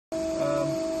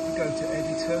go to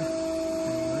editor.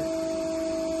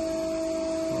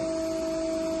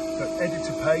 So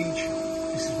editor page,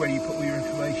 this is where you put all your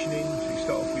information in. So you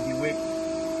start off with your width,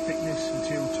 thickness,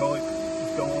 material type,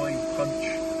 die, punch,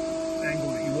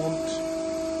 angle that you want.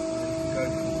 You can go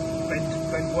from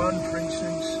bend 1 for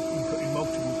instance, you can put in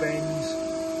multiple bends.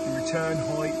 The return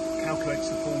height calculates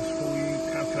the force for you,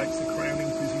 calculates the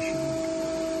crowning position.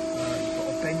 You've got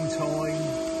a bend time,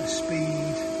 the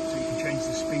speed, so you can change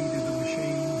the speed of the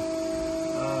machine.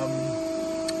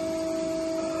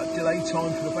 Delay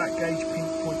time for the back gauge,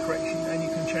 pinch point correction, and you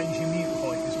can change your mute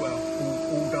height as well,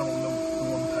 all done on the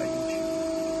one page.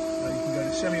 You can go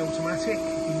to semi-automatic.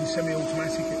 In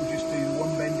semi-automatic it will just do the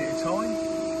one bend at a time.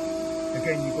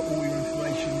 Again, you've got all your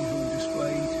information is all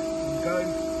displayed. And go.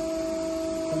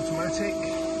 Automatic,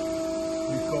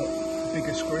 we've got a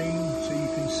bigger screen so you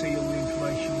can see all the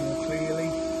information more clearly.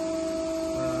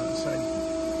 So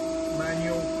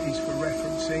manual is for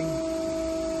referencing.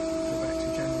 Go back to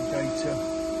general data.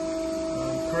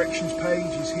 Corrections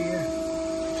page is here,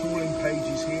 tooling page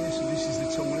is here, so this is the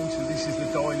tooling, so this is the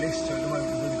die list. So at the moment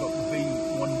we've only got the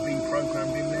V1V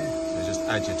programmed in there. So just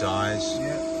add your dies.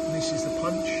 Yeah, and this is the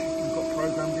punch we've got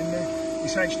programmed in there.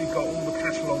 It's actually got all the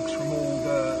catalogues from all